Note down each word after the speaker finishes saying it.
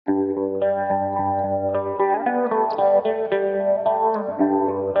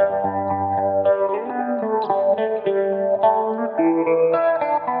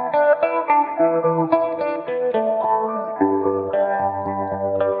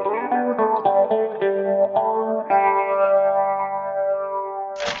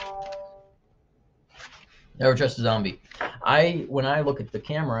Never trust a zombie. When I look at the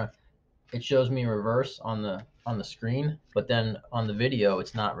camera, it shows me reverse on the screen, but then on the video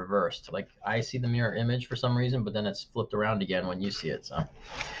it's not reversed. Like I see the mirror image for some reason, but then it's flipped around again when you see it. So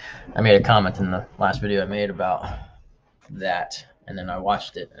I made a comment in the last video I made about that, and then I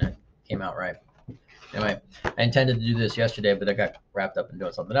watched it and it came out right. Anyway, I intended to do this yesterday, but I got wrapped up in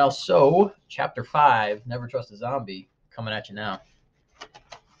doing something else. So, Chapter 5, Never Trust a Zombie, coming at you now.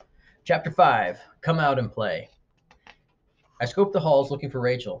 Chapter 5, Come Out and Play. I scoped the halls looking for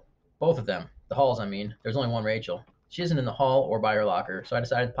Rachel. Both of them. The halls, I mean. There's only one Rachel. She isn't in the hall or by her locker, so I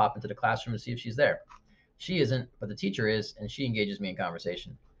decided to pop into the classroom to see if she's there. She isn't, but the teacher is, and she engages me in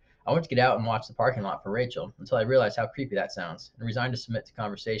conversation. I went to get out and watch the parking lot for Rachel until I realized how creepy that sounds and resigned to submit to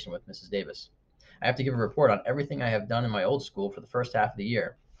conversation with Mrs. Davis. I have to give a report on everything I have done in my old school for the first half of the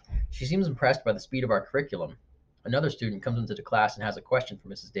year. She seems impressed by the speed of our curriculum. Another student comes into the class and has a question for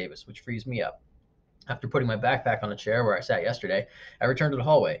Mrs. Davis, which frees me up. After putting my backpack on the chair where I sat yesterday, I return to the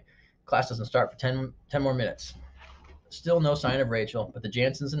hallway. Class doesn't start for 10 more minutes. Still no sign of Rachel, but the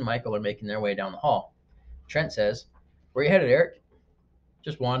Jansens and Michael are making their way down the hall. Trent says, "Where are you headed, Eric?"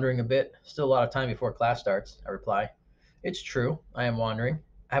 "Just wandering a bit. Still a lot of time before class starts," I reply. "It's true. I am wandering.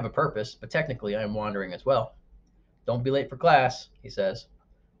 I have a purpose, but technically I am wandering as well." "Don't be late for class," he says.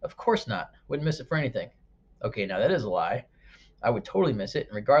 "Of course not. Wouldn't miss it for anything." Okay, now that is a lie. I would totally miss it,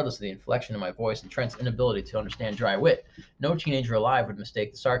 and regardless of the inflection in my voice and Trent's inability to understand dry wit, no teenager alive would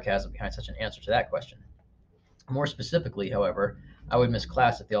mistake the sarcasm behind such an answer to that question. More specifically, however, I would miss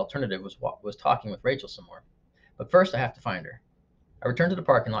class if the alternative was talking with Rachel some more. But first, I have to find her. I return to the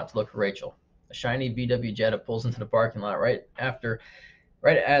parking lot to look for Rachel. A shiny VW Jetta pulls into the parking lot right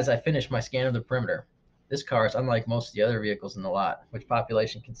as I finish my scan of the perimeter. This car is unlike most of the other vehicles in the lot, which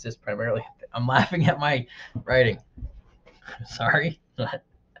population consists primarily. I'm laughing at my writing. Sorry,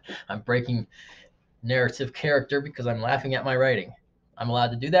 I'm breaking narrative character because I'm laughing at my writing. I'm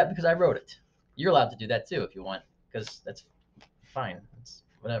allowed to do that because I wrote it. You're allowed to do that too if you want, because that's fine. It's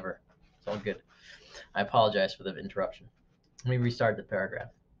whatever. It's all good. I apologize for the interruption. Let me restart the paragraph.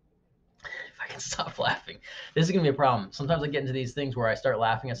 If I can stop laughing. This is going to be a problem. Sometimes I get into these things where I start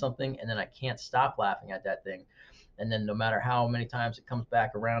laughing at something and then I can't stop laughing at that thing. And then no matter how many times it comes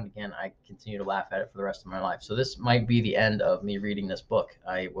back around again, I continue to laugh at it for the rest of my life. So this might be the end of me reading this book.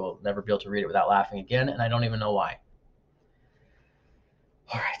 I will never be able to read it without laughing again, and I don't even know why.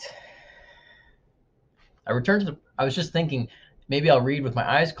 All right. I was just thinking maybe I'll read with my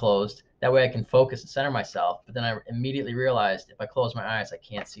eyes closed. That way I can focus and center myself. But then I immediately realized if I close my eyes, I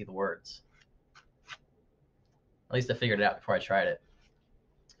can't see the words. At least I figured it out before I tried it.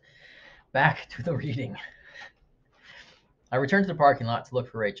 Back to the reading. I return to the parking lot to look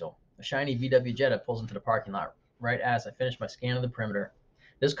for Rachel. A shiny VW Jetta pulls into the parking lot right as I finish my scan of the perimeter.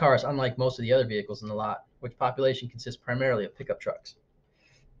 This car is unlike most of the other vehicles in the lot, which population consists primarily of pickup trucks.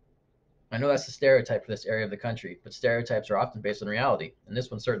 I know that's the stereotype for this area of the country, but stereotypes are often based on reality, and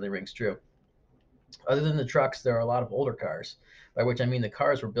this one certainly rings true. Other than the trucks, there are a lot of older cars, by which I mean the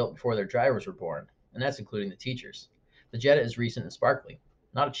cars were built before their drivers were born, and that's including the teachers. The Jetta is recent and sparkly.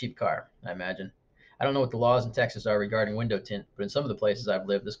 Not a cheap car, I imagine. I don't know what the laws in Texas are regarding window tint, but in some of the places I've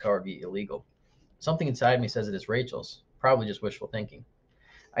lived, this car would be illegal. Something inside me says it is Rachel's, probably just wishful thinking.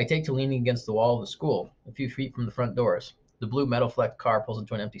 I take to leaning against the wall of the school, a few feet from the front doors. The blue metal flecked car pulls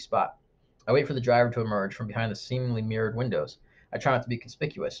into an empty spot. I wait for the driver to emerge from behind the seemingly mirrored windows. I try not to be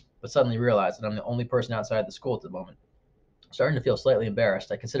conspicuous, but suddenly realize that I'm the only person outside the school at the moment. Starting to feel slightly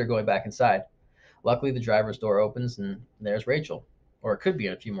embarrassed, I consider going back inside. Luckily, the driver's door opens, and there's Rachel. Or it could be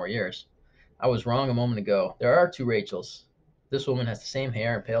in a few more years. I was wrong a moment ago. There are two Rachels. This woman has the same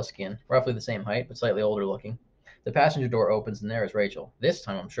hair and pale skin, roughly the same height, but slightly older looking. The passenger door opens, and there is Rachel. This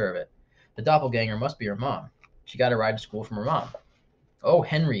time I'm sure of it. The doppelganger must be her mom. She got a ride to school from her mom. Oh,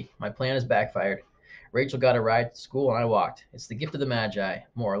 Henry, my plan has backfired. Rachel got a ride to school, and I walked. It's the gift of the Magi,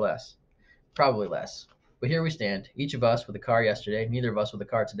 more or less. Probably less. But here we stand, each of us with a car yesterday, neither of us with a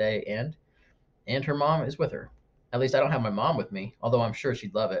car today, and her mom is with her. At least I don't have my mom with me, although I'm sure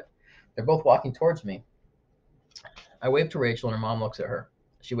she'd love it. They're both walking towards me. I wave to Rachel, and her mom looks at her.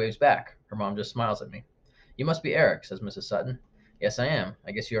 She waves back. Her mom just smiles at me. "You must be Eric," says Mrs. Sutton. "Yes, I am.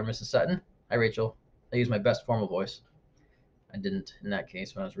 I guess you are Mrs. Sutton?" "Hi, Rachel." I use my best formal voice. I didn't in that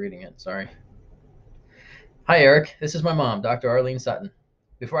case when I was reading it. Sorry. "Hi, Eric. This is my mom, Dr. Arlene Sutton."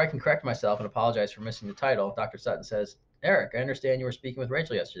 Before I can correct myself and apologize for missing the title, Dr. Sutton says, "Eric, I understand you were speaking with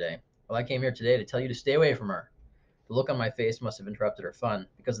Rachel yesterday. Well, I came here today to tell you to stay away from her." The look on my face must have interrupted her fun,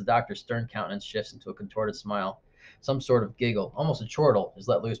 because the doctor's stern countenance shifts into a contorted smile. Some sort of giggle, almost a chortle, is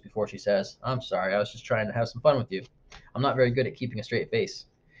let loose before she says, "I'm sorry, I was just trying to have some fun with you. I'm not very good at keeping a straight face."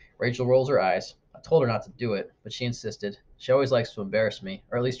 Rachel rolls her eyes. I told her not to do it, but she insisted. She always likes to embarrass me,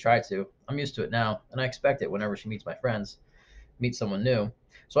 or at least try to. I'm used to it now, and I expect it whenever she meets my friends, meets someone new,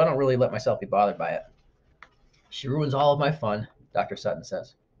 so I don't really let myself be bothered by it. She ruins all of my fun, Dr. Sutton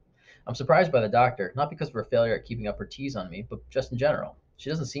says. I'm surprised by the doctor, not because of her failure at keeping up her tease on me, but just in general.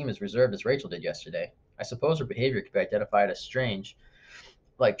 She doesn't seem as reserved as Rachel did yesterday. I suppose her behavior could be identified as strange,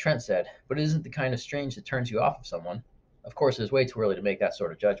 like Trent said, but it isn't the kind of strange that turns you off of someone. Of course, it is way too early to make that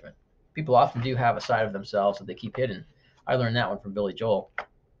sort of judgment. People often do have a side of themselves that they keep hidden. I learned that one from Billy Joel.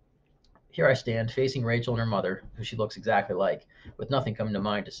 Here I stand, facing Rachel and her mother, who she looks exactly like, with nothing coming to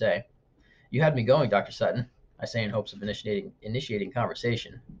mind to say. You had me going, Dr. Sutton, I say in hopes of initiating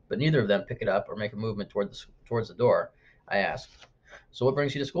conversation, but neither of them pick it up or make a movement towards the door. I ask, so what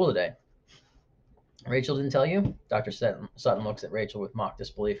brings you to school today? Rachel didn't tell you? Dr. Sutton looks at Rachel with mock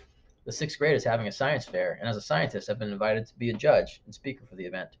disbelief. The sixth grade is having a science fair, and as a scientist, I've been invited to be a judge and speaker for the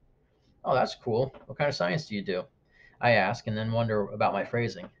event. Oh, that's cool. What kind of science do you do? I ask, and then wonder about my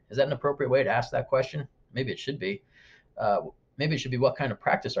phrasing. Is that an appropriate way to ask that question? Maybe it should be. Maybe it should be, what kind of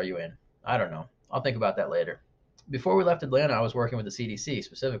practice are you in? I don't know. I'll think about that later. Before we left Atlanta, I was working with the CDC.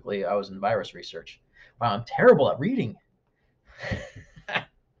 Specifically, I was in virus research. Wow, I'm terrible at reading.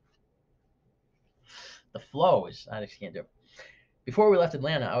 The flow is, I just can't do it. Before we left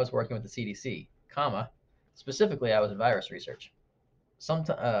Atlanta, I was working with the CDC, comma, specifically, I was in virus research. Some,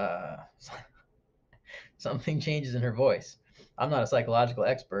 Something changes in her voice. I'm not a psychological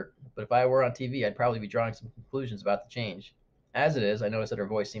expert, but if I were on TV, I'd probably be drawing some conclusions about the change. As it is, I notice that her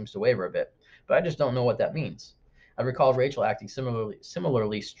voice seems to waver a bit, but I just don't know what that means. I recall Rachel acting similarly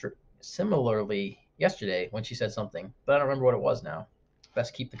yesterday when she said something, but I don't remember what it was now.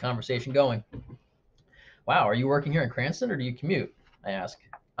 Best keep the conversation going. Wow, are you working here in Cranston or do you commute? I ask.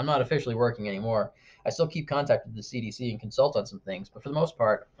 I'm not officially working anymore. I still keep contact with the CDC and consult on some things, but for the most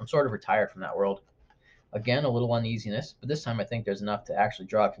part, I'm sort of retired from that world. Again, a little uneasiness, but this time I think there's enough to actually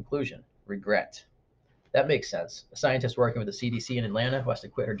draw a conclusion. Regret. That makes sense. A scientist working with the CDC in Atlanta who has to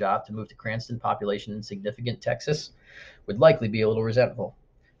quit her job to move to Cranston, population insignificant Texas, would likely be a little resentful.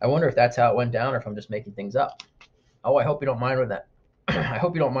 I wonder if that's how it went down or if I'm just making things up. Oh, I hope you don't mind with that. I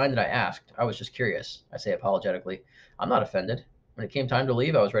hope you don't mind that I asked. I was just curious, I say apologetically. I'm not offended. When it came time to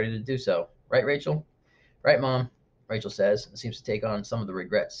leave, I was ready to do so. Right, Rachel? Right, Mom, Rachel says, and seems to take on some of the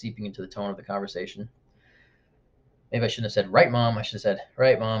regret seeping into the tone of the conversation. Maybe I shouldn't have said, right, Mom. I should have said,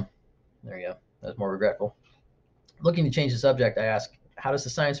 right, Mom. There you go. That was more regretful. Looking to change the subject, I ask, how does the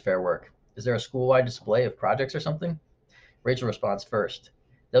science fair work? Is there a school wide display of projects or something? Rachel responds first.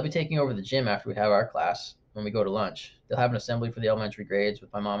 They'll be taking over the gym after we have our class when we go to lunch. They'll have an assembly for the elementary grades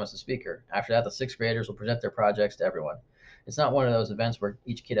with my mom as the speaker. After that, the sixth graders will present their projects to everyone. It's not one of those events where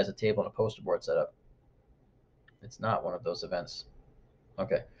each kid has a table and a poster board set up. It's not one of those events.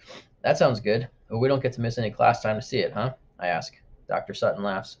 Okay. That sounds good. But we don't get to miss any class time to see it, huh? I ask. Dr. Sutton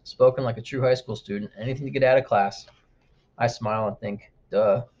laughs. Spoken like a true high school student. Anything to get out of class. I smile and think,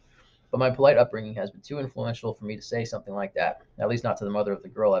 duh. But my polite upbringing has been too influential for me to say something like that, at least not to the mother of the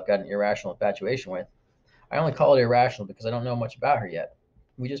girl I've got an irrational infatuation with. I only call it irrational because I don't know much about her yet.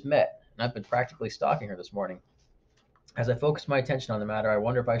 We just met, and I've been practically stalking her this morning. As I focus my attention on the matter, I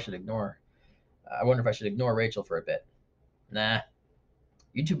wonder if I should ignore Rachel for a bit. Nah,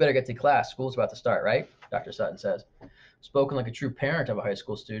 you two better get to class. School's about to start, right? Dr. Sutton says. Spoken like a true parent of a high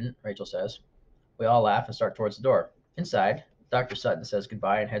school student, Rachel says. We all laugh and start towards the door. Inside, Dr. Sutton says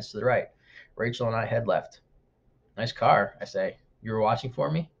goodbye and heads to the right. Rachel and I head left. Nice car, I say. You were watching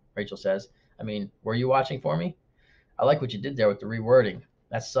for me? Rachel says. I mean, were you watching for me? I like what you did there with the rewording.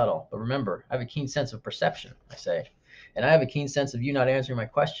 That's subtle. But remember, I have a keen sense of perception, I say. And I have a keen sense of you not answering my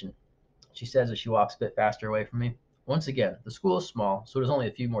question, she says as she walks a bit faster away from me. Once again, the school is small, so there's only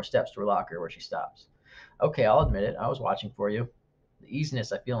a few more steps to her locker where she stops. Okay, I'll admit it. I was watching for you. The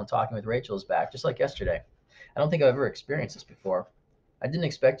easiness I feel in talking with Rachel is back, just like yesterday. I don't think I've ever experienced this before. I didn't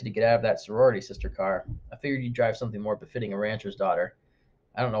expect you to get out of that sorority sister car. I figured you'd drive something more befitting a rancher's daughter.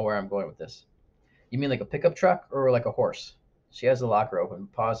 I don't know where I'm going with this. You mean like a pickup truck or like a horse? She has the locker open,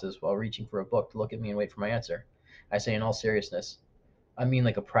 pauses while reaching for a book to look at me and wait for my answer. I say in all seriousness, I mean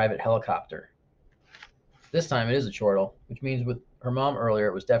like a private helicopter. This time it is a chortle, which means with her mom earlier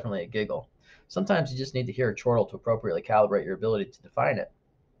it was definitely a giggle. Sometimes you just need to hear a chortle to appropriately calibrate your ability to define it.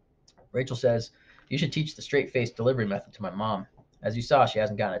 Rachel says, you should teach the straight faced delivery method to my mom. As you saw, she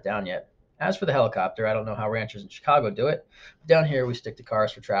hasn't gotten it down yet. As for the helicopter, I don't know how ranchers in Chicago do it, but down here we stick to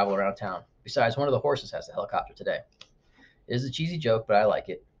cars for travel around town. Besides, one of the horses has the helicopter today. It is a cheesy joke, but I like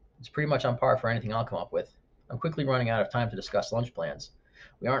it. It's pretty much on par for anything I'll come up with. I'm quickly running out of time to discuss lunch plans.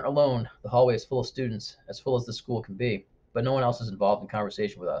 We aren't alone. The hallway is full of students, as full as the school can be. but no one else is involved in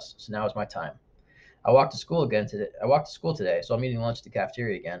conversation with us, so now is my time. I walked to school today, so I'm eating lunch at the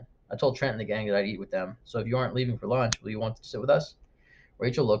cafeteria again. I told Trent and the gang that I'd eat with them, so if you aren't leaving for lunch, will you want to sit with us?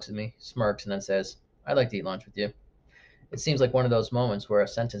 Rachel looks at me, smirks, and then says, I'd like to eat lunch with you. It seems like one of those moments where a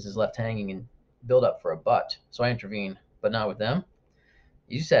sentence is left hanging and build up for a but, so I intervene. But not with them?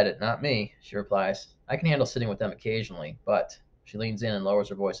 You said it, not me, she replies. I can handle sitting with them occasionally, but she leans in and lowers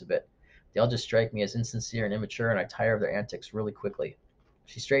her voice a bit. They all just strike me as insincere and immature, and I tire of their antics really quickly.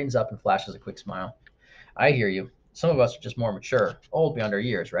 She straightens up and flashes a quick smile. I hear you. Some of us are just more mature, old beyond our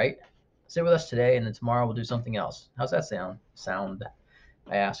years, right? Sit with us today, and then tomorrow we'll do something else. How's that sound? Sound,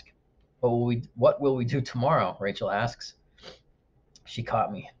 I ask. What will we do tomorrow? Rachel asks. She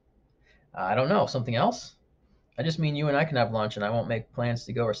caught me. I don't know. Something else? I just mean you and I can have lunch, and I won't make plans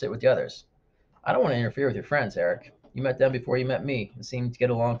to go or sit with the others. I don't want to interfere with your friends, Eric. You met them before you met me and seemed to get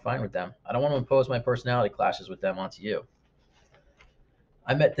along fine with them. I don't want to impose my personality clashes with them onto you.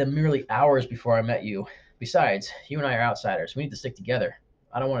 I met them merely hours before I met you. Besides, you and I are outsiders. We need to stick together.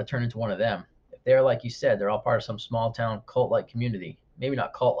 I don't want to turn into one of them. If they're like you said, they're all part of some small town cult like community. Maybe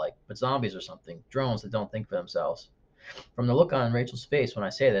not cult like, but zombies or something. Drones that don't think for themselves. From the look on Rachel's face when I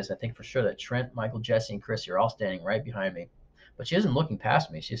say this, I think for sure that Trent, Michael, Jesse, and Chrissy are all standing right behind me. But she isn't looking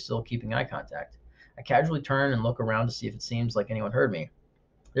past me. She's still keeping eye contact. I casually turn and look around to see if it seems like anyone heard me.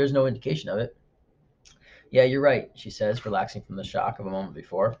 There's no indication of it. Yeah, you're right, she says, relaxing from the shock of a moment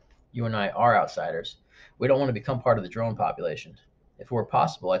before. You and I are outsiders. We don't want to become part of the drone population. If it were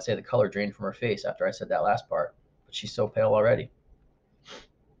possible, I'd say the color drained from her face after I said that last part. But she's so pale already.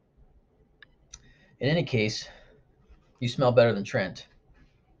 In any case, you smell better than Trent.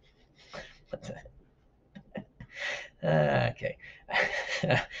 What the? Okay.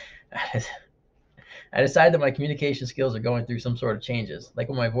 I decided that my communication skills are going through some sort of changes, like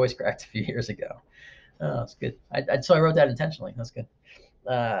when my voice cracked a few years ago. Oh, that's good. So I wrote that intentionally. That's good.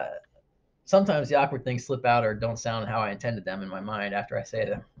 Uh, Sometimes the awkward things slip out or don't sound how I intended them in my mind after I say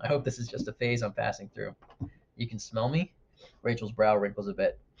them. I hope this is just a phase I'm passing through. You can smell me? Rachel's brow wrinkles a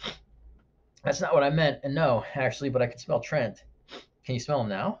bit. That's not what I meant, and no, actually, but I can smell Trent. Can you smell him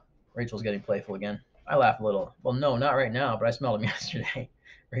now? Rachel's getting playful again. I laugh a little. Well, no, not right now, but I smelled him yesterday.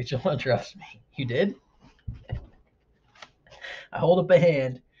 Rachel interrupts me. You did? I hold up a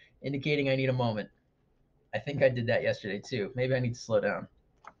hand, indicating I need a moment. I think I did that yesterday too. Maybe I need to slow down.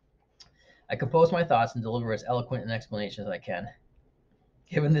 I compose my thoughts and deliver as eloquent an explanation as I can.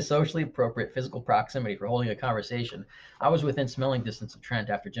 Given the socially appropriate physical proximity for holding a conversation, I was within smelling distance of Trent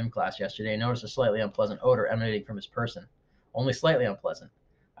after gym class yesterday and noticed a slightly unpleasant odor emanating from his person. Only slightly unpleasant.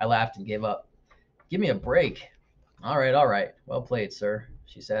 I laughed and gave up. Give me a break. All right, all right. Well played, sir,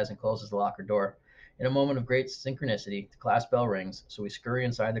 she says and closes the locker door. In a moment of great synchronicity, the class bell rings, so we scurry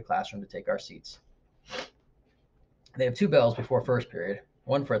inside the classroom to take our seats. They have two bells before first period,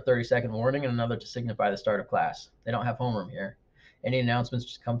 one for a 30-second warning and another to signify the start of class. They don't have homeroom here. Any announcements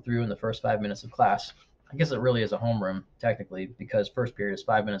just come through in the first 5 minutes of class. I guess it really is a homeroom, technically, because first period is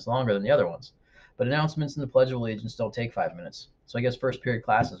 5 minutes longer than the other ones. But announcements in the Pledge of Allegiance don't take 5 minutes, so I guess first period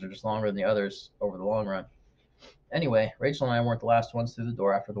classes are just longer than the others over the long run. Anyway, Rachel and I weren't the last ones through the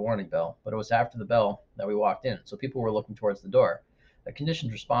door after the warning bell, but it was after the bell that we walked in, so people were looking towards the door. A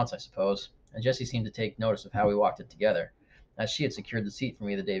conditioned response, I suppose, and Jessie seemed to take notice of how we walked it together. As she had secured the seat for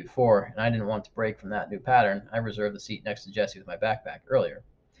me the day before, and I didn't want to break from that new pattern, I reserved the seat next to Jessie with my backpack earlier.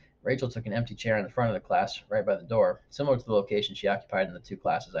 Rachel took an empty chair in the front of the class, right by the door, similar to the location she occupied in the two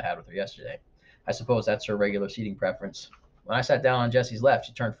classes I had with her yesterday. I suppose that's her regular seating preference. When I sat down on Jessie's left,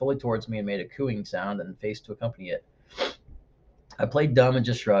 she turned fully towards me and made a cooing sound and faced to accompany it. I played dumb and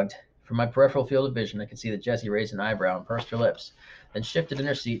just shrugged. From my peripheral field of vision, I could see that Jessie raised an eyebrow and pursed her lips, then shifted in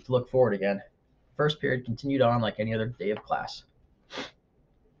her seat to look forward again. First period continued on like any other day of class.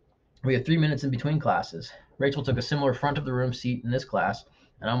 We had 3 minutes in between classes. Rachel took a similar front of the room seat in this class,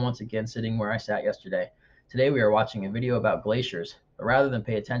 and I'm once again sitting where I sat yesterday. Today we are watching a video about glaciers, but rather than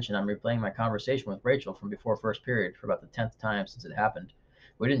pay attention, I'm replaying my conversation with Rachel from before first period for about the 10th time since it happened.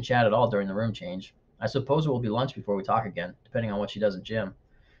 We didn't chat at all during the room change. I suppose it will be lunch before we talk again, depending on what she does in gym.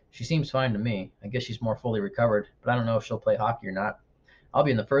 She seems fine to me. I guess she's more fully recovered, but I don't know if she'll play hockey or not. I'll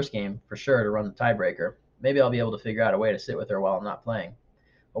be in the first game, for sure, to run the tiebreaker. Maybe I'll be able to figure out a way to sit with her while I'm not playing.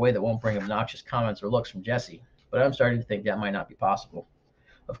 A way that won't bring obnoxious comments or looks from Jessie, but I'm starting to think that might not be possible.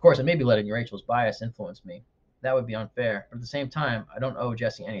 Of course, I may be letting Rachel's bias influence me. That would be unfair, but at the same time, I don't owe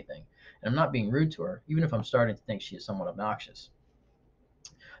Jessie anything, and I'm not being rude to her, even if I'm starting to think she is somewhat obnoxious.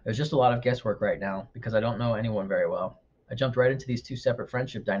 There's just a lot of guesswork right now because I don't know anyone very well. I jumped right into these two separate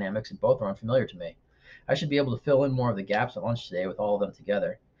friendship dynamics and both are unfamiliar to me. I should be able to fill in more of the gaps at lunch today with all of them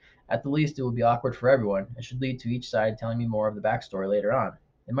together. At the least, it will be awkward for everyone and should lead to each side telling me more of the backstory later on.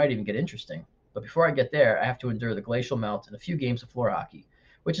 It might even get interesting. But before I get there, I have to endure the glacial melt and a few games of floor hockey,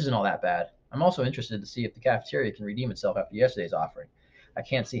 which isn't all that bad. I'm also interested to see if the cafeteria can redeem itself after yesterday's offering. I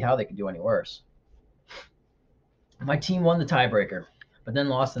can't see how they could do any worse. My team won the tiebreaker, but then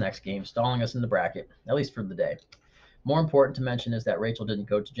lost the next game, stalling us in the bracket, at least for the day. More important to mention is that Rachel didn't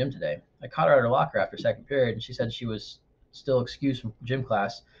go to gym today. I caught her at her locker after second period, and she said she was still excused from gym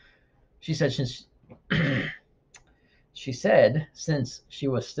class. She said since she said since she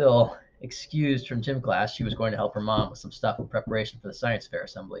was still excused from gym class, she was going to help her mom with some stuff in preparation for the science fair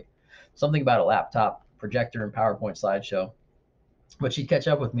assembly. Something about a laptop, projector, and PowerPoint slideshow. But she'd catch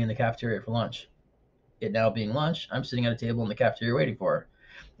up with me in the cafeteria for lunch. It now being lunch, I'm sitting at a table in the cafeteria waiting for her.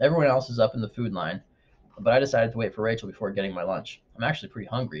 Everyone else is up in the food line, but I decided to wait for Rachel before getting my lunch. I'm actually pretty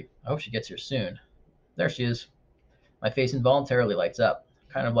hungry. I hope she gets here soon. There she is. My face involuntarily lights up,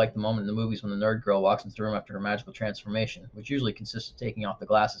 kind of like the moment in the movies when the nerd girl walks into the room after her magical transformation, which usually consists of taking off the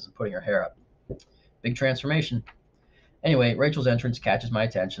glasses and putting her hair up. Big transformation. Anyway, Rachel's entrance catches my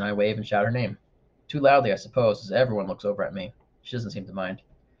attention. I wave and shout her name. Too loudly, I suppose, as everyone looks over at me. She doesn't seem to mind.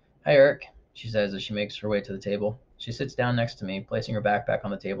 Hi, Eric, she says as she makes her way to the table. She sits down next to me, placing her backpack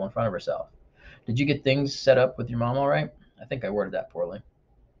on the table in front of herself. Did you get things set up with your mom all right? I think I worded that poorly.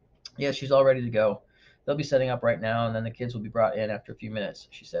 Yeah, she's all ready to go. They'll be setting up right now, and then the kids will be brought in after a few minutes,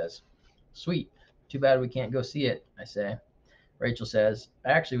 she says. Sweet. Too bad we can't go see it, I say. Rachel says,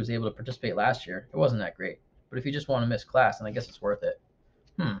 I actually was able to participate last year. It wasn't that great. But if you just want to miss class, then I guess it's worth it.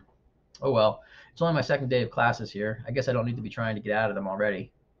 Hmm. Oh well. It's only my second day of classes here. I guess I don't need to be trying to get out of them already.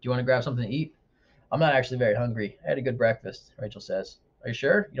 Do you want to grab something to eat? I'm not actually very hungry. I had a good breakfast, Rachel says. Are you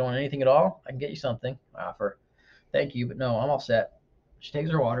sure? You don't want anything at all? I can get you something, I offer. Thank you, but no, I'm all set. She takes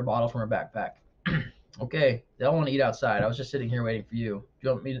her water bottle from her backpack. Okay, they all want to eat outside. I was just sitting here waiting for you.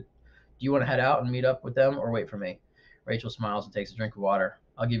 Do you want to head out and meet up with them or wait for me? Rachel smiles and takes a drink of water.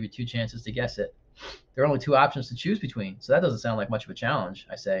 I'll give you two chances to guess it. There are only two options to choose between, so that doesn't sound like much of a challenge,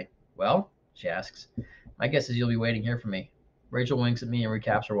 I say. Well, she asks. My guess is you'll be waiting here for me. Rachel winks at me and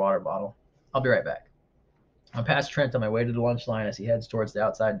recaps her water bottle. I'll be right back. I'm past Trent on my way to the lunch line as he heads towards the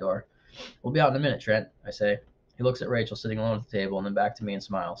outside door. We'll be out in a minute, Trent, I say. He looks at Rachel sitting alone at the table and then back to me and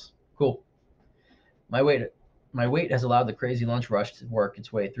smiles. Cool. My wait my wait has allowed the crazy lunch rush to work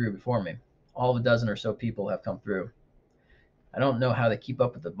its way through before me. All of a dozen or so people have come through. I don't know how they keep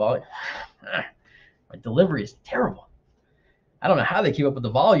up with the volume. My delivery is terrible. I don't know how they keep up with the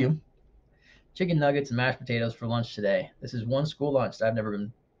volume. Chicken nuggets and mashed potatoes for lunch today. This is one school lunch that I've never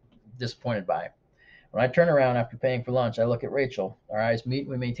been disappointed by. When I turn around after paying for lunch, I look at Rachel. Our eyes meet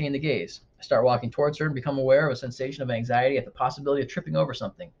and we maintain the gaze. I start walking towards her and become aware of a sensation of anxiety at the possibility of tripping over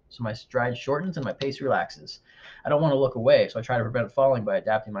something. So my stride shortens and my pace relaxes. I don't want to look away, so I try to prevent falling by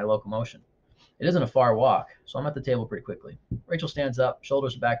adapting my locomotion. It isn't a far walk, so I'm at the table pretty quickly. Rachel stands up,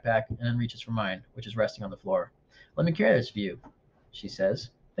 shoulders her backpack, and then reaches for mine, which is resting on the floor. Let me carry this for you, she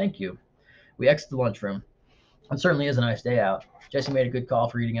says. Thank you. We exit the lunchroom. It certainly is a nice day out. Jesse made a good call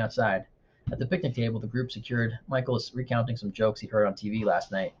for eating outside. At the picnic table, the group secured. Michael is recounting some jokes he heard on TV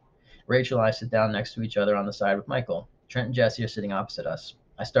last night. Rachel and I sit down next to each other on the side with Michael. Trent and Jesse are sitting opposite us.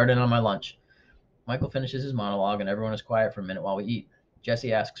 I start in on my lunch. Michael finishes his monologue, and everyone is quiet for a minute while we eat.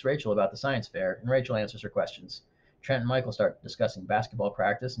 Jesse asks Rachel about the science fair, and Rachel answers her questions. Trent and Michael start discussing basketball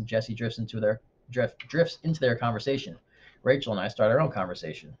practice, and Jesse drifts into their conversation. Rachel and I start our own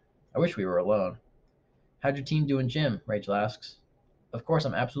conversation. I wish we were alone. How'd your team do in gym? Rachel asks. Of course,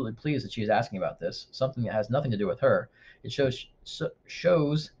 I'm absolutely pleased that she is asking about this, something that has nothing to do with her. It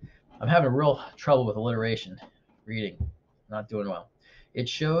shows I'm having real trouble with alliteration. Reading, not doing well. It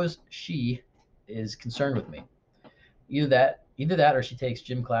shows she is concerned with me. Either that or she takes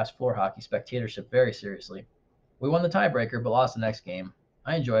gym class floor hockey spectatorship very seriously. We won the tiebreaker but lost the next game.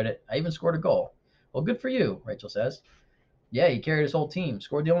 I enjoyed it. I even scored a goal. Well, good for you, Rachel says. Yeah, he carried his whole team,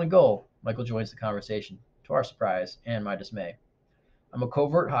 scored the only goal. Michael joins the conversation, to our surprise and my dismay. I'm a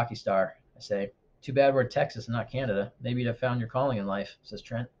covert hockey star, I say. Too bad we're in Texas and not Canada. Maybe you'd have found your calling in life, says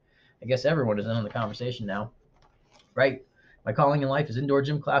Trent. I guess everyone is in on the conversation now. Right. My calling in life is indoor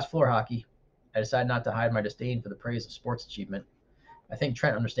gym class floor hockey. I decide not to hide my disdain for the praise of sports achievement. I think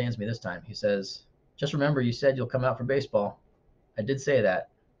Trent understands me this time. He says, just remember you said you'll come out for baseball. I did say that.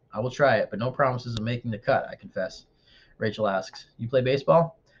 I will try it, but no promises of making the cut, I confess. Rachel asks, you play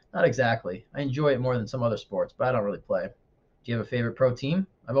baseball? Not exactly. I enjoy it more than some other sports, but I don't really play. Do you have a favorite pro team?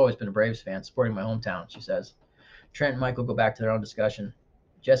 I've always been a Braves fan, supporting my hometown, she says. Trent and Michael go back to their own discussion.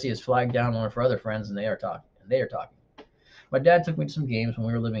 Jesse has flagged down one of her other friends, and they are talking. My dad took me to some games when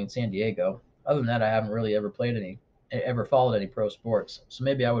we were living in San Diego. Other than that, I haven't really ever played any. ever followed any pro sports, so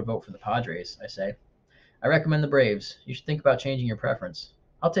maybe I would vote for the Padres, I say. I recommend the Braves. You should think about changing your preference.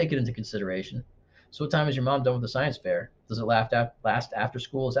 I'll take it into consideration. So what time is your mom done with the science fair? Does it last after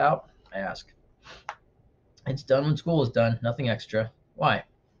school is out? I ask. It's done when school is done, nothing extra. Why?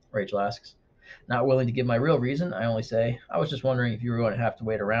 Rachel asks. Not willing to give my real reason, I only say, I was just wondering if you were going to have to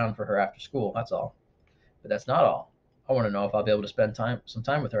wait around for her after school, that's all. But that's not all. I want to know if I'll be able to spend some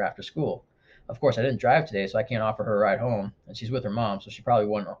time with her after school. Of course, I didn't drive today, so I can't offer her a ride home, and she's with her mom, so she probably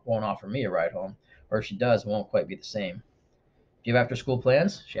won't offer me a ride home, or if she does, it won't quite be the same. Do you have after school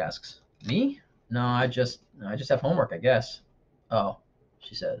plans? She asks. Me? No, I just have homework, I guess. Oh,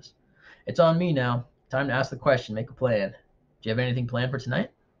 she says. It's on me now. Time to ask the question, make a plan. Do you have anything planned for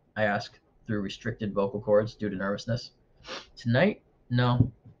tonight? I ask, through restricted vocal cords due to nervousness. Tonight?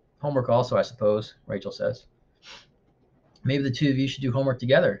 No. Homework also, I suppose, Rachel says. Maybe the two of you should do homework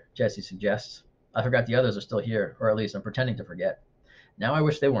together, Jessie suggests. I forgot the others are still here, or at least I'm pretending to forget. Now I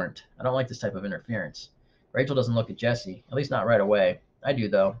wish they weren't. I don't like this type of interference. Rachel doesn't look at Jessie, at least not right away. I do,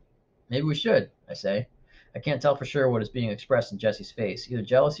 though. Maybe we should, I say. I can't tell for sure what is being expressed in Jessie's face, either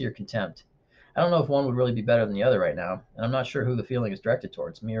jealousy or contempt. I don't know if one would really be better than the other right now, and I'm not sure who the feeling is directed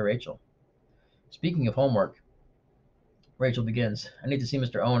towards, me or Rachel. Speaking of homework, Rachel begins. I need to see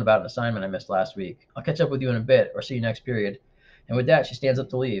Mr. Owen about an assignment I missed last week. I'll catch up with you in a bit, or see you next period. And with that, she stands up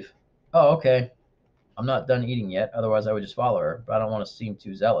to leave. Oh, okay. I'm not done eating yet, otherwise I would just follow her, but I don't want to seem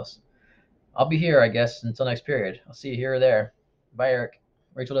too zealous. I'll be here, I guess, until next period. I'll see you here or there. Bye, Eric.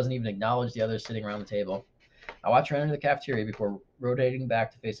 Rachel doesn't even acknowledge the others sitting around the table. I watch her enter the cafeteria before rotating back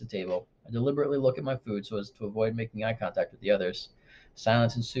to face the table. I deliberately look at my food so as to avoid making eye contact with the others.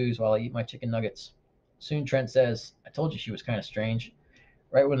 Silence ensues while I eat my chicken nuggets. Soon Trent says, I told you she was kind of strange.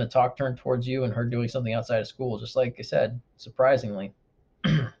 Right when the talk turned towards you and her doing something outside of school, just like I said, surprisingly.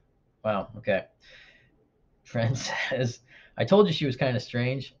 Wow, okay. Trent says, I told you she was kind of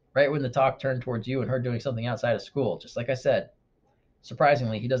strange. Right when the talk turned towards you and her doing something outside of school, just like I said.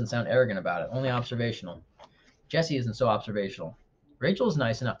 Surprisingly, he doesn't sound arrogant about it, only observational. Jessie isn't so observational. Rachel is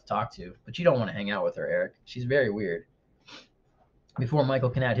nice enough to talk to, but you don't want to hang out with her, Eric. She's very weird. Before Michael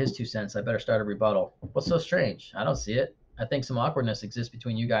can add his 2 cents, I better start a rebuttal. What's so strange? I don't see it. I think some awkwardness exists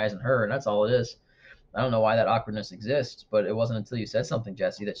between you guys and her, and that's all it is. I don't know why that awkwardness exists, but it wasn't until you said something,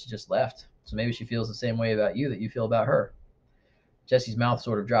 Jessie, that she just left. So maybe she feels the same way about you that you feel about her. Jessie's mouth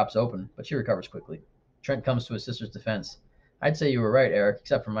sort of drops open, but she recovers quickly. Trent comes to his sister's defense. I'd say you were right, Eric,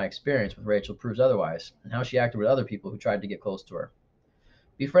 except for my experience with Rachel proves otherwise, and how she acted with other people who tried to get close to her.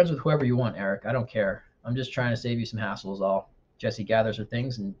 Be friends with whoever you want, Eric. I don't care. I'm just trying to save you some hassle is all. Jessie gathers her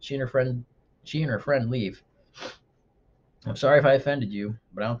things and she and her friend leave. I'm sorry if I offended you,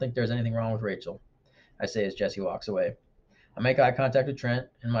 but I don't think there's anything wrong with Rachel, I say as Jessie walks away. I make eye contact with Trent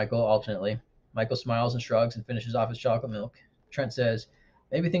and Michael alternately. Michael smiles and shrugs and finishes off his chocolate milk. Trent says,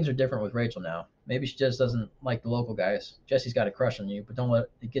 maybe things are different with Rachel now. Maybe she just doesn't like the local guys. Jessie's got a crush on you, but don't let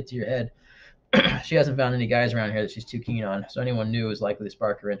it get to your head. She hasn't found any guys around here that she's too keen on, so anyone new is likely to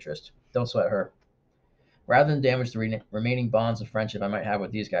spark her interest. Don't sweat her. Rather than damage the remaining bonds of friendship I might have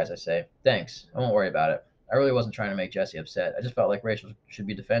with these guys, I say, thanks, I won't worry about it. I really wasn't trying to make Jessie upset. I just felt like Rachel should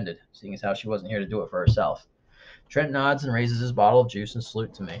be defended, seeing as how she wasn't here to do it for herself. Trent nods and raises his bottle of juice and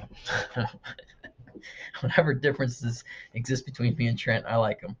salute to me. Whatever differences exist between me and Trent, I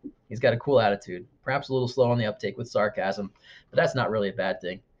like him. He's got a cool attitude, perhaps a little slow on the uptake with sarcasm, but that's not really a bad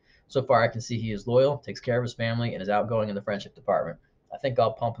thing. So far, I can see he is loyal, takes care of his family, and is outgoing in the friendship department. I think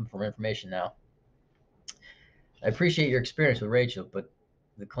I'll pump him for information now. I appreciate your experience with Rachel, but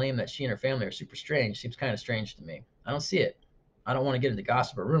the claim that she and her family are super strange seems kind of strange to me. I don't see it. I don't want to get into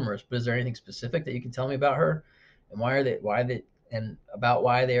gossip or rumors, but is there anything specific that you can tell me about her, and and about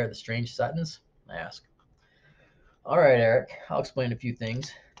why they are the strange Suttons? I ask. All right, Eric, I'll explain a few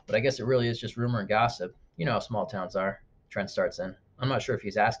things, but I guess it really is just rumor and gossip. You know how small towns are. Trent starts in. I'm not sure if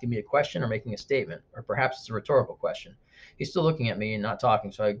he's asking me a question or making a statement, or perhaps it's a rhetorical question. He's still looking at me and not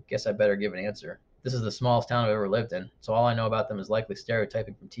talking, so I guess I better give an answer. This is the smallest town I've ever lived in, so all I know about them is likely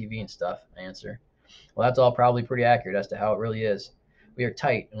stereotyping from TV and stuff, I answer. Well, that's all probably pretty accurate as to how it really is. We are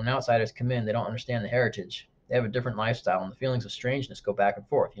tight, and when outsiders come in, they don't understand the heritage. They have a different lifestyle, and the feelings of strangeness go back and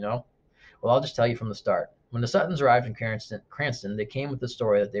forth, you know? Well, I'll just tell you from the start. When the Suttons arrived in Cranston, they came with the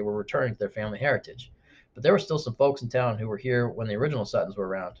story that they were returning to their family heritage. But there were still some folks in town who were here when the original Suttons were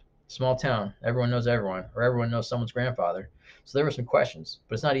around. Small town, everyone knows everyone, or everyone knows someone's grandfather. So there were some questions,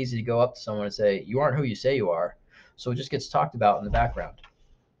 but it's not easy to go up to someone and say, you aren't who you say you are. So it just gets talked about in the background.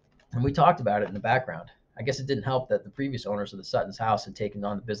 And we talked about it in the background. I guess it didn't help that the previous owners of the Sutton's house had taken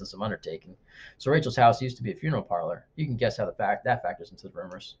on the business of undertaking. So Rachel's house used to be a funeral parlor. You can guess how that factors into the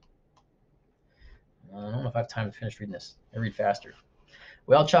rumors. I don't know if I have time to finish reading this. I read faster.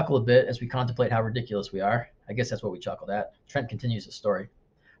 We all chuckle a bit as we contemplate how ridiculous we are. I guess that's what we chuckled at. Trent continues his story.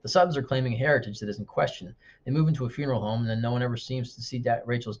 The Suttons are claiming a heritage that is in question. They move into a funeral home, and then no one ever seems to see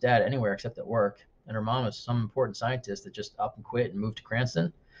Rachel's dad anywhere except at work. And her mom is some important scientist that just up and quit and moved to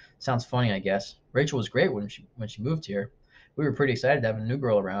Cranston. Sounds funny, I guess. Rachel was great when she moved here. We were pretty excited to have a new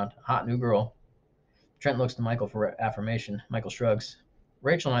girl around, a hot new girl. Trent looks to Michael for affirmation. Michael shrugs.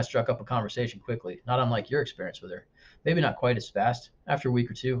 Rachel and I struck up a conversation quickly, not unlike your experience with her. Maybe not quite as fast. After a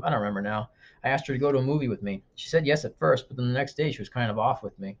week or two, I don't remember now, I asked her to go to a movie with me. She said yes at first, but then the next day she was kind of off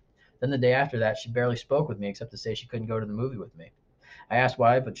with me. Then the day after that, she barely spoke with me except to say she couldn't go to the movie with me. I asked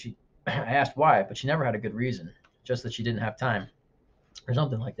why, but she I asked why, but she never had a good reason, just that she didn't have time or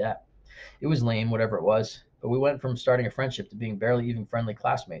something like that. It was lame, whatever it was, but we went from starting a friendship to being barely even friendly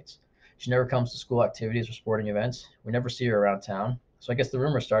classmates. She never comes to school activities or sporting events. We never see her around town. So I guess the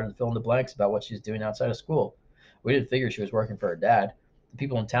rumors started to fill in the blanks about what she's doing outside of school. We didn't figure she was working for her dad. The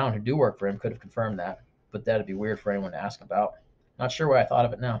people in town who do work for him could have confirmed that, but that'd be weird for anyone to ask about. Not sure why I thought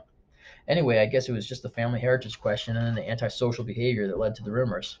of it now. Anyway, I guess it was just the family heritage question and then the antisocial behavior that led to the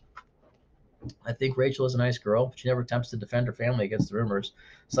rumors. I think Rachel is a nice girl, but she never attempts to defend her family against the rumors,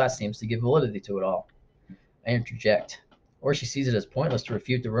 so that seems to give validity to it all. I interject. Or she sees it as pointless to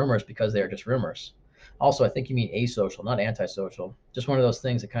refute the rumors because they are just rumors. Also, I think you mean asocial, not antisocial. Just one of those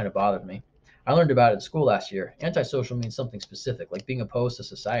things that kind of bothered me. I learned about it in school last year. Antisocial means something specific, like being opposed to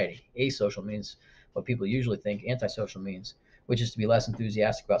society. Asocial means what people usually think antisocial means, which is to be less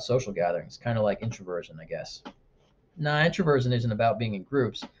enthusiastic about social gatherings, kind of like introversion, I guess. Nah, introversion isn't about being in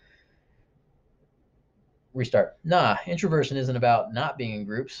groups. Restart. Nah, introversion isn't about not being in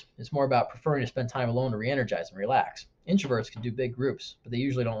groups. It's more about preferring to spend time alone to re energize and relax. Introverts can do big groups, but they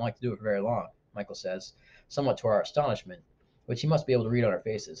usually don't like to do it for very long, Michael says, somewhat to our astonishment, which he must be able to read on our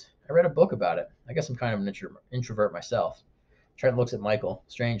faces. I read a book about it. I guess I'm kind of an introvert myself. Trent looks at Michael,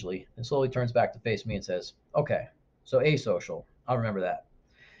 strangely, and slowly turns back to face me and says, okay, so asocial. I'll remember that.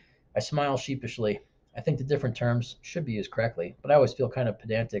 I smile sheepishly. I think the different terms should be used correctly, but I always feel kind of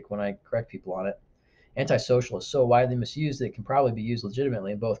pedantic when I correct people on it. Antisocial is so widely misused that it can probably be used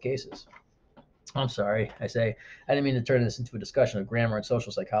legitimately in both cases. I'm sorry, I say. I didn't mean to turn this into a discussion of grammar and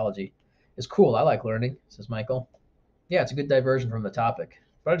social psychology. It's cool. I like learning, says Michael. Yeah, it's a good diversion from the topic.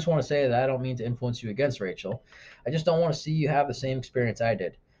 But I just want to say that I don't mean to influence you against Rachel. I just don't want to see you have the same experience I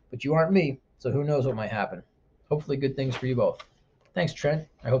did. But you aren't me, so who knows what might happen. Hopefully, good things for you both. Thanks, Trent.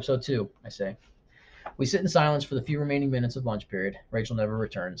 I hope so too, I say. We sit in silence for the few remaining minutes of lunch period. Rachel never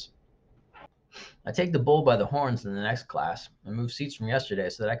returns. I take the bull by the horns in the next class and move seats from yesterday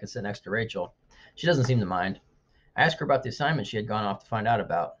so that I can sit next to Rachel. She doesn't seem to mind. I ask her about the assignment she had gone off to find out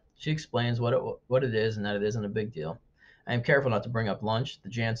about. She explains what it is and that it isn't a big deal. I am careful not to bring up lunch, the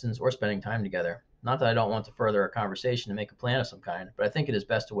Jansons, or spending time together. Not that I don't want to further our conversation and make a plan of some kind, but I think it is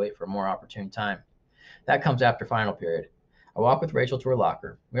best to wait for a more opportune time. That comes after final period. I walk with Rachel to her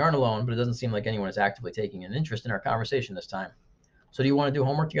locker. We aren't alone, but it doesn't seem like anyone is actively taking an interest in our conversation this time. So do you want to do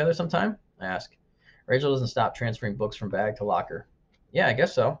homework together sometime? I ask. Rachel doesn't stop transferring books from bag to locker. Yeah, I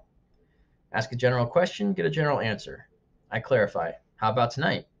guess so. Ask a general question, get a general answer. I clarify. How about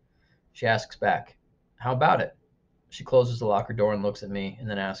tonight? She asks back. How about it? She closes the locker door and looks at me and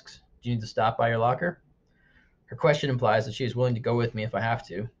then asks, do you need to stop by your locker? Her question implies that she is willing to go with me if I have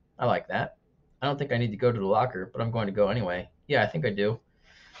to. I like that. I don't think I need to go to the locker, but I'm going to go anyway. Yeah, I think I do.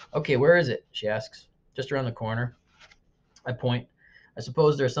 Okay, where is it? She asks. Just around the corner. I point. I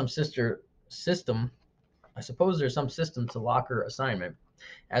suppose there's some system. I suppose there's some system to locker assignment,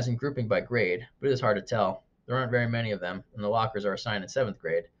 as in grouping by grade, but it is hard to tell. There aren't very many of them, and the lockers are assigned in seventh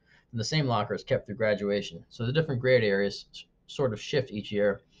grade, and the same locker is kept through graduation. So the different grade areas sort of shift each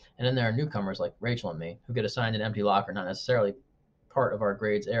year, and then there are newcomers like Rachel and me who get assigned an empty locker, not necessarily part of our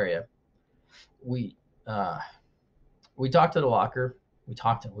grades area. We uh, we talked to the locker. We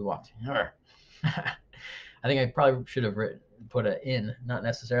walked. I think I probably should have put a in, not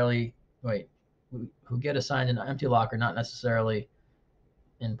necessarily. Wait, who get assigned an empty locker, not necessarily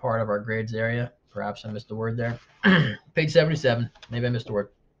in part of our grades area. Perhaps I missed a word there. Page 77. Maybe I missed a word.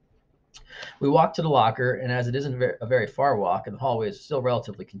 We walk to the locker, and as it isn't a very far walk, and the hallway is still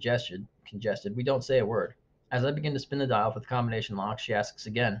relatively congested, we don't say a word. As I begin to spin the dial for the combination lock, she asks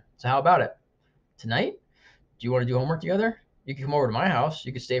again, so how about it? Tonight? Do you want to do homework together? You can come over to my house.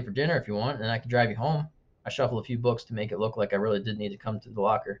 You can stay for dinner if you want, and I can drive you home. I shuffle a few books to make it look like I really did need to come to the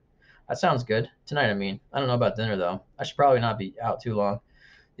locker. That sounds good. Tonight, I mean. I don't know about dinner, though. I should probably not be out too long.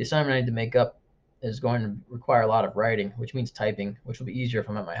 The assignment I need to make up is going to require a lot of writing, which means typing, which will be easier if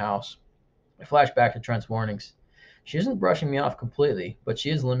I'm at my house. I flash back to Trent's warnings. She isn't brushing me off completely, but she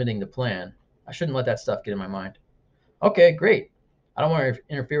is limiting the plan. I shouldn't let that stuff get in my mind. Okay, great. I don't want to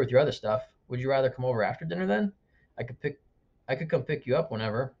interfere with your other stuff. Would you rather come over after dinner then? I could pick I could come pick you up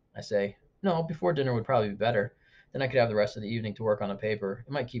whenever. I say. No, before dinner would probably be better. Then I could have the rest of the evening to work on a paper.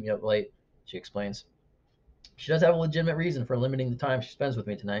 It might keep me up late, she explains. She does have a legitimate reason for limiting the time she spends with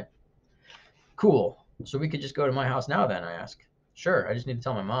me tonight. Cool. So we could just go to my house now then, I ask. Sure, I just need to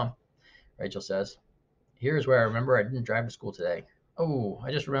tell my mom, Rachel says. Here's where I remember I didn't drive to school today. Oh,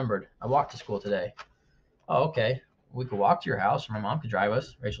 I just remembered. I walked to school today. Oh, okay. We could walk to your house, or my mom could drive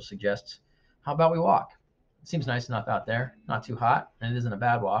us, Rachel suggests. How about we walk? It seems nice enough out there, not too hot, and it isn't a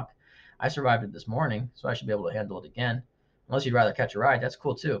bad walk. I survived it this morning, so I should be able to handle it again. Unless you'd rather catch a ride, that's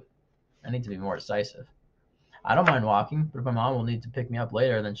cool too. I need to be more decisive. I don't mind walking, but if my mom will need to pick me up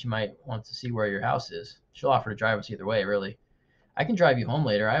later, then she might want to see where your house is. She'll offer to drive us either way, really. I can drive you home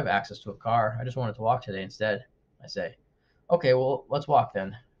later. I have access to a car. I just wanted to walk today instead, I say. Okay, well, let's walk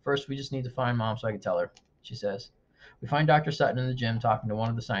then. First, we just need to find mom so I can tell her, she says. We find Dr. Sutton in the gym talking to one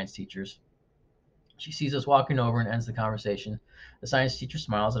of the science teachers. She sees us walking over and ends the conversation. The science teacher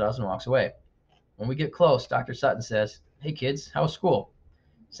smiles at us and walks away. When we get close, Dr. Sutton says, Hey kids, how was school?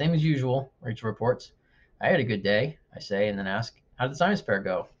 Same as usual, Rachel reports. I had a good day, I say, and then ask, How did the science fair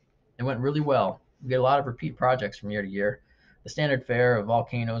go? It went really well. We get a lot of repeat projects from year to year. The standard fare of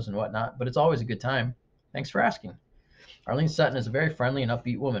volcanoes and whatnot, but it's always a good time. Thanks for asking. Arlene Sutton is a very friendly and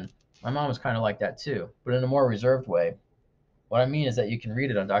upbeat woman. My mom is kind of like that too, but in a more reserved way. What I mean is that you can read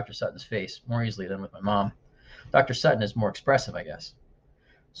it on Dr. Sutton's face more easily than with my mom. Dr. Sutton is more expressive, I guess.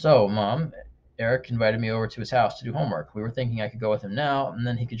 So, Mom, Eric invited me over to his house to do homework. We were thinking I could go with him now, and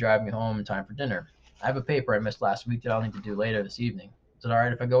then he could drive me home in time for dinner. I have a paper I missed last week that I'll need to do later this evening. Is it all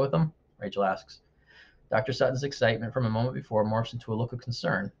right if I go with him? Rachel asks. Dr. Sutton's excitement from a moment before morphs into a look of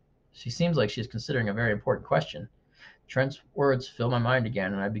concern. She seems like she is considering a very important question. Trent's words fill my mind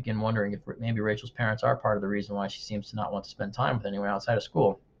again, and I begin wondering if maybe Rachel's parents are part of the reason why she seems to not want to spend time with anyone outside of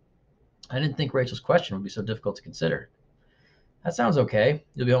school. I didn't think Rachel's question would be so difficult to consider. That sounds okay.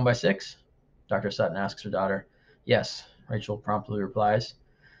 You'll be home by 6? Dr. Sutton asks her daughter. Yes, Rachel promptly replies.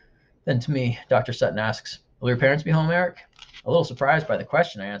 Then to me, Dr. Sutton asks, Will your parents be home, Eric? A little surprised by the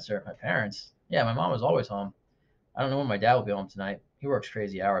question, I answer, My parents? Yeah, my mom is always home. I don't know when my dad will be home tonight. He works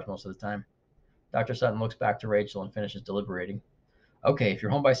crazy hours most of the time. Dr. Sutton looks back to Rachel and finishes deliberating. Okay, if you're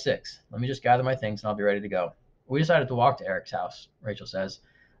home by 6, let me just gather my things and I'll be ready to go. We decided to walk to Eric's house, Rachel says.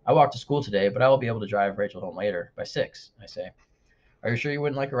 I walked to school today, but I will be able to drive Rachel home later, by 6, I say. Are you sure you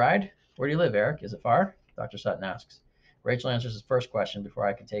wouldn't like a ride? Where do you live, Eric? Is it far? Dr. Sutton asks. Rachel answers his first question before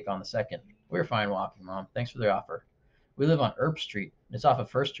I can take on the second. We're fine walking, Mom. Thanks for the offer. We live on Earp Street. It's off of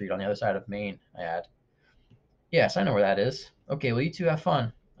First Street on the other side of Main, I add. Yes, I know where that is. Okay, well, you two have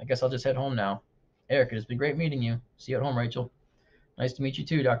fun. I guess I'll just head home now. Eric, it has been great meeting you. See you at home, Rachel. Nice to meet you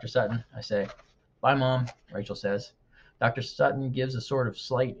too, Dr. Sutton, I say. Bye, Mom, Rachel says. Dr. Sutton gives a sort of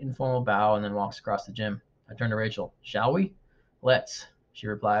slight informal bow and then walks across the gym. I turn to Rachel. Shall we? Let's, she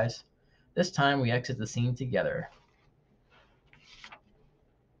replies. This time we exit the scene together.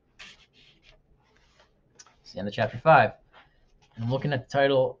 It's the end of chapter 5. And I'm looking at the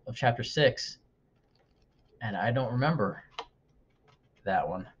title of chapter 6, and I don't remember that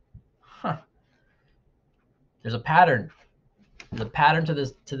one. Huh. There's a pattern. There's a pattern to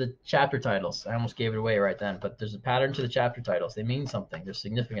the chapter titles. I almost gave it away right then, but there's a pattern to the chapter titles. They mean something. There's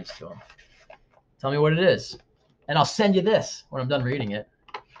significance to them. Tell me what it is, and I'll send you this when I'm done reading it.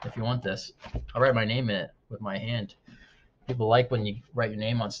 If you want this, I'll write my name in it with my hand. People like when you write your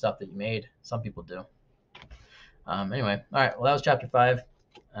name on stuff that you made. Some people do. Anyway, all right. Well, that was chapter 5,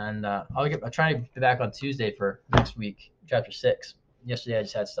 and I'll try to be back on Tuesday for next week, chapter 6. Yesterday I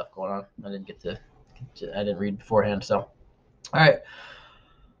just had stuff going on. I I didn't read beforehand. So, all right.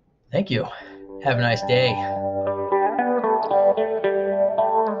 Thank you. Have a nice day.